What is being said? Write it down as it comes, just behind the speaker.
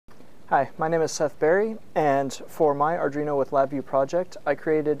Hi, my name is Seth Berry, and for my Arduino with LabVIEW project, I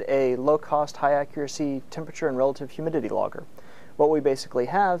created a low-cost, high-accuracy temperature and relative humidity logger. What we basically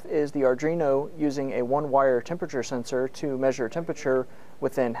have is the Arduino using a one-wire temperature sensor to measure temperature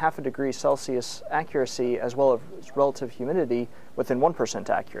within half a degree Celsius accuracy, as well as relative humidity within 1%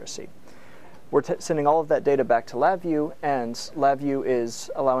 accuracy. We're sending all of that data back to LabVIEW, and LabVIEW is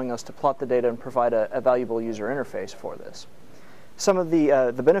allowing us to plot the data and provide a valuable user interface for this. Some of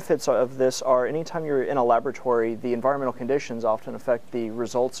the benefits of this are anytime you're in a laboratory, the environmental conditions often affect the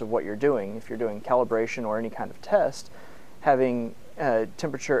results of what you're doing. If you're doing calibration or any kind of test, having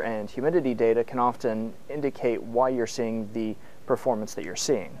temperature and humidity data can often indicate why you're seeing the performance that you're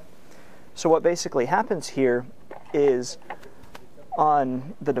seeing. So what basically happens here is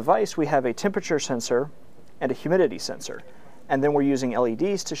on the device we have a temperature sensor and a humidity sensor, and then we're using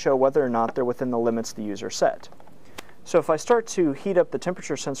LEDs to show whether or not they're within the limits the user set. So if I start to heat up the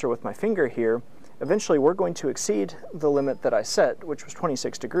temperature sensor with my finger here, eventually we're going to exceed the limit that I set, which was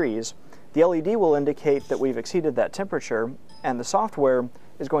 26 degrees. The LED will indicate that we've exceeded that temperature, and the software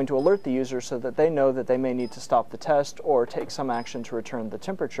is going to alert the user so that they know that they may need to stop the test or take some action to return the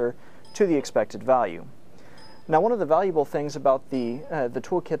temperature to the expected value. Now, one of the valuable things about the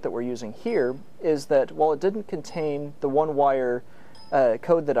toolkit that we're using here is that while it didn't contain the one-wire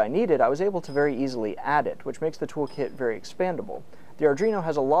code that I needed, I was able to very easily add it, which makes the toolkit very expandable. The Arduino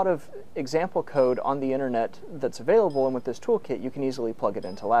has a lot of example code on the internet that's available, and with this toolkit you can easily plug it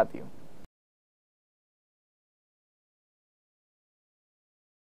into LabVIEW.